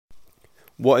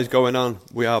What is going on?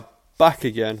 We are back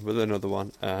again with another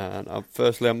one, and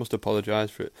firstly I must apologise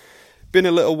for it. Been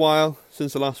a little while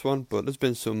since the last one, but there's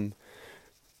been some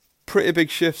pretty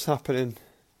big shifts happening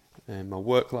in my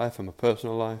work life and my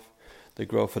personal life, the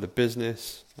growth of the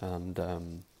business,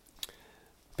 and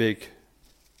big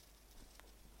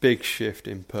shift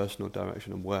in personal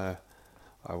direction and where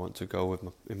I want to go with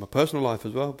in my personal life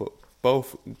as well, but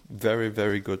both very,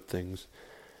 very good things.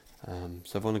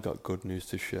 So I've only got good news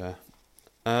to share.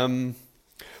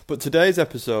 But today's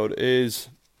episode is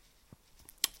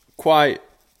quite...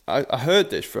 I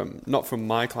heard this not from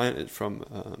my client, it's from...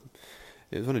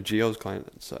 it was one of Gio's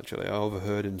clients, actually. I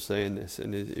overheard him saying this,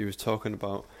 and he was talking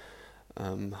about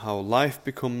how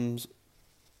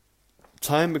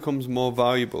time becomes more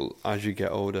valuable as you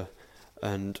get older.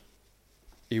 And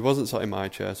he wasn't sat in my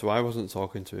chair, so I wasn't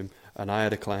talking to him, and I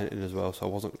had a client in as well, so I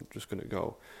wasn't just going to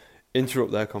go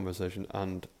interrupt their conversation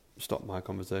and stop my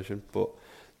conversation. But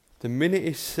the minute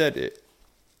he said it,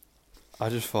 I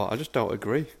just thought, I just don't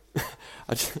agree.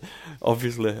 I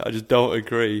just don't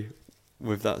agree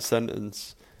with that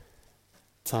sentence.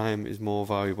 Time is more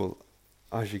valuable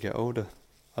as you get older.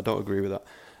 I don't agree with that.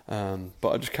 But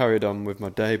I just carried on with my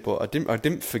day. But I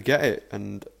didn't forget it,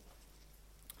 and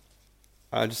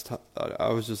I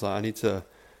was just like, I need to.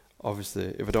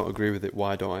 Obviously, if I don't agree with it,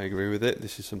 why don't I agree with it?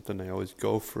 This is something I always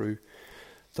go through.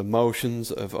 The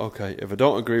motions of, okay, if I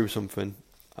don't agree with something,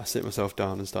 I sit myself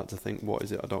down and start to think, what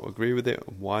is it I don't agree with it?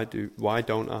 And why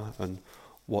don't I? And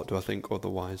what do I think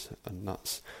otherwise? And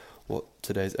that's what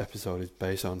today's episode is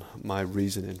based on, my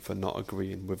reasoning for not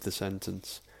agreeing with the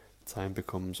sentence. Time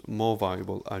becomes more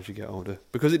valuable as you get older.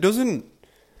 Because it doesn't.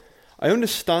 I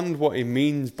understand what he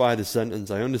means by the sentence.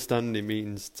 I understand he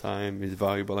means time is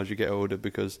valuable as you get older,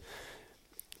 but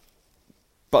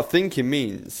I think he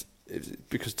means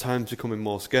because time's becoming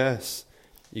more scarce.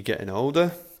 You're getting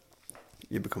older,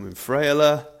 you're becoming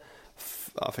frailer.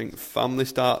 I think family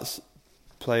starts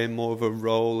playing more of a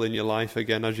role in your life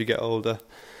again as you get older.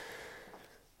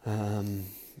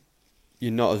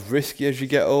 You're not as risky as you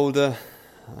get older.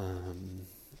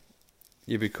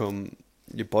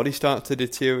 Your body starts to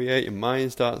deteriorate, your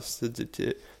mind starts to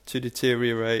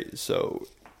deteriorate. So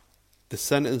the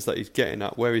sentence that he's getting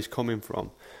at, where he's coming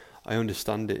from, I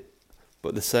understand it.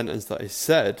 But the sentence that he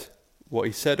said, what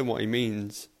he said and what he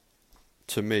means,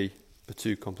 to me, are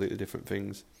two completely different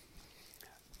things.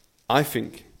 I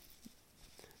think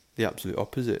the absolute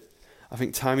opposite. I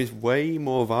think time is way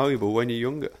more valuable when you're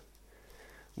younger.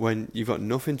 When you've got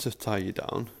nothing to tie you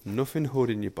down, nothing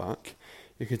holding you back.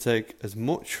 You can take as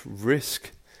much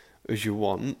risk as you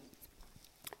want.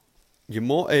 You're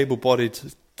more able-bodied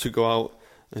to go out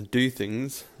and do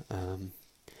things.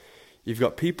 You've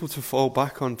got people to fall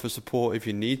back on for support if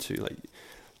you need to. Like,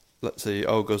 let's say it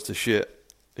all goes to shit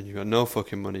and you've got no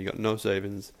fucking money, you've got no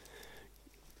savings.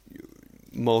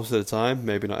 Most of the time,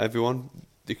 maybe not everyone,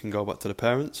 they can go back to the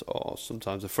parents or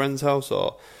sometimes a friend's house,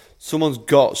 or someone's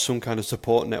got some kind of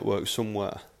support network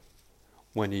somewhere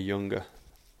when you're younger.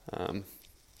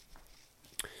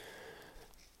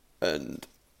 And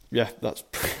yeah, that's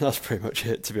pretty much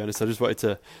it, to be honest. I just wanted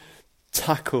to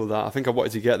tackle that. I think I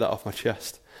wanted to get that off my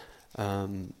chest.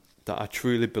 That I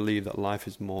truly believe that life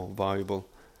is more valuable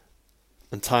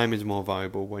and time is more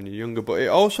valuable when you're younger. But it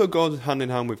also goes hand in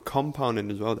hand with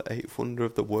compounding as well, the eighth wonder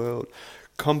of the world.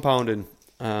 Compounding.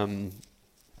 A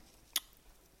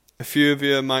few of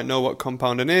you might know what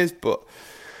compounding is, but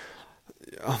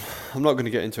I'm not going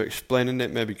to get into explaining it.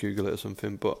 Maybe Google it or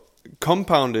something. But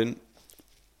compounding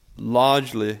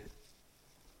largely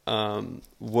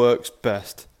works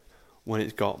best when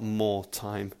it's got more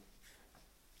time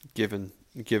given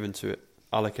to it,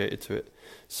 allocated to it.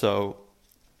 So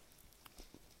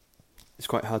it's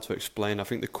quite hard to explain. I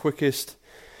think the quickest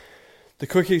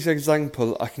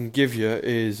example I can give you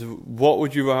is, what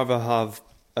would you rather have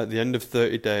at the end of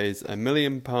 30 days, £1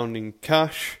 million in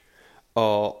cash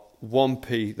or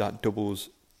 1p that doubles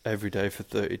every day for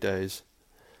 30 days?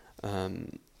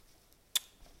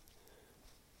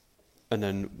 And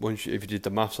then if you did the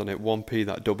maths on it, 1p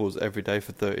that doubles every day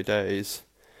for 30 days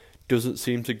doesn't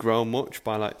seem to grow much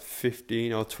by like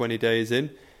 15 or 20 days in.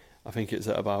 I think it's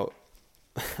at about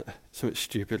something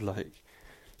stupid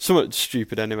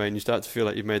anyway, and you start to feel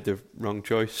like you've made the wrong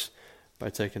choice by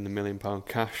taking the £1 million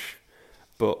cash.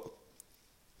 But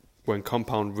when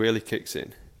compound really kicks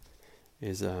in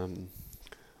is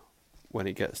when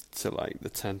it gets to like the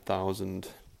 10,000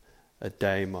 a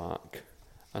day mark,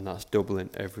 and that's doubling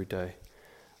every day.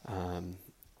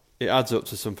 It adds up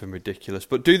to something ridiculous.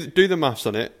 But do the maths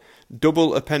on it.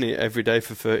 Double a penny every day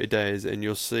for 30 days, and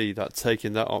you'll see that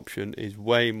taking that option is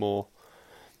way more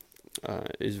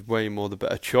the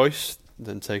better choice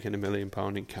than taking £1 million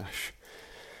in cash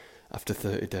after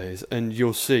 30 days. And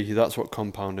you'll see that's what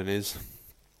compounding is.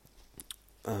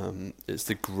 It's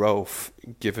the growth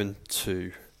given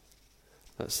to,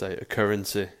 let's say, a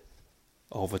currency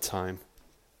over time.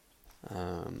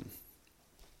 And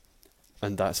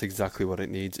that's exactly what it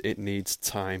needs. It needs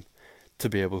time to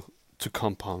be able to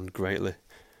compound greatly,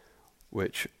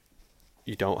 which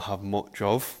you don't have much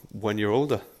of when you're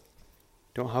older.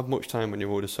 You don't have much time when you're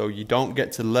older, so you don't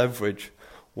get to leverage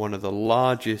one of the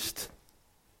largest,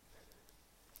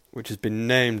 which has been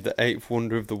named the 8th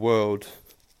wonder of the world.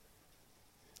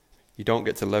 You don't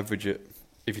get to leverage it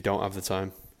if you don't have the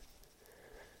time.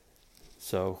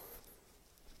 So,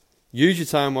 use your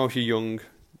time whilst you're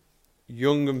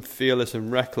young and fearless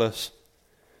and reckless.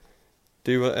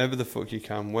 Do whatever the fuck you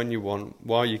can, when you want,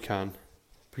 while you can.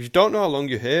 Because you don't know how long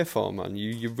you're here for, man.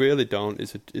 You really don't.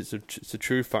 It's a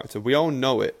true factor. We all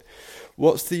know it.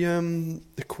 What's the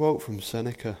quote from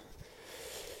Seneca?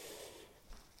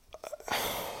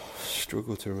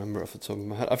 Struggle to remember off the top of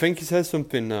my head. I think he says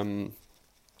something.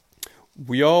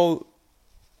 We all.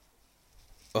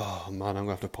 Oh man, I'm gonna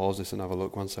have to pause this and have a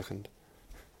look. 1 second.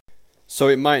 So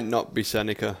it might not be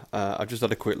Seneca. I just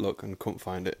had a quick look and couldn't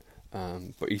find it.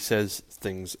 But he says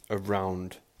things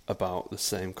around about the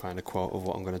same kind of quote of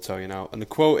what I'm going to tell you now. And the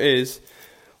quote is,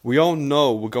 we all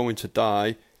know we're going to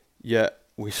die, yet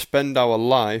we spend our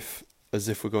life as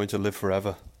if we're going to live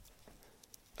forever.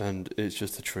 And it's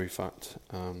just a true fact.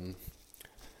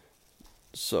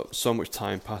 So much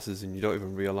time passes and you don't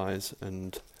even realise,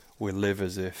 and we live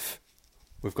as if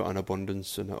we've got an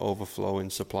abundance and an overflowing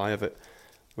supply of it,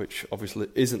 which obviously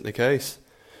isn't the case.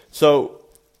 So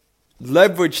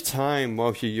leverage time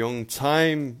whilst you're young.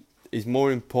 Time is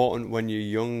more important when you're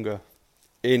younger,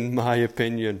 in my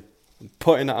opinion. I'm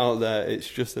putting it out there, it's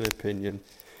just an opinion.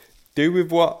 Do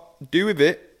with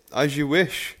it as you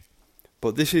wish.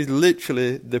 But this is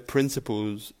literally the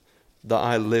principles that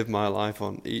I live my life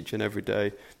on each and every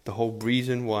day. The whole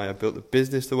reason why I built the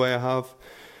business the way I have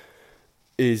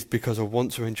is because I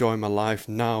want to enjoy my life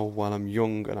now while I'm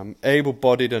young and I'm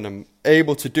able-bodied and I'm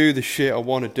able to do the shit I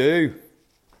want to do.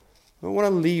 I don't want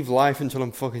to leave life until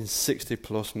I'm fucking 60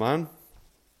 plus, man.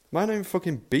 Might not even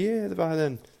fucking be here by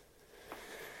then.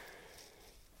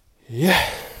 Yeah,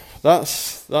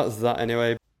 that's that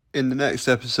anyway. In the next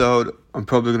episode, I'm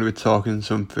probably going to be talking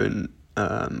something.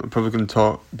 I'm probably going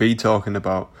to be talking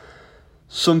about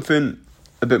something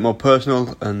a bit more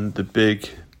personal and the big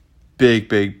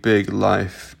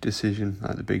life decision,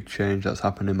 like the big change that's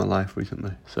happened in my life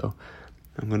recently. So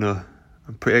I'm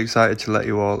pretty excited to let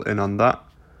you all in on that.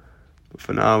 But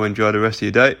for now, enjoy the rest of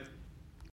your day.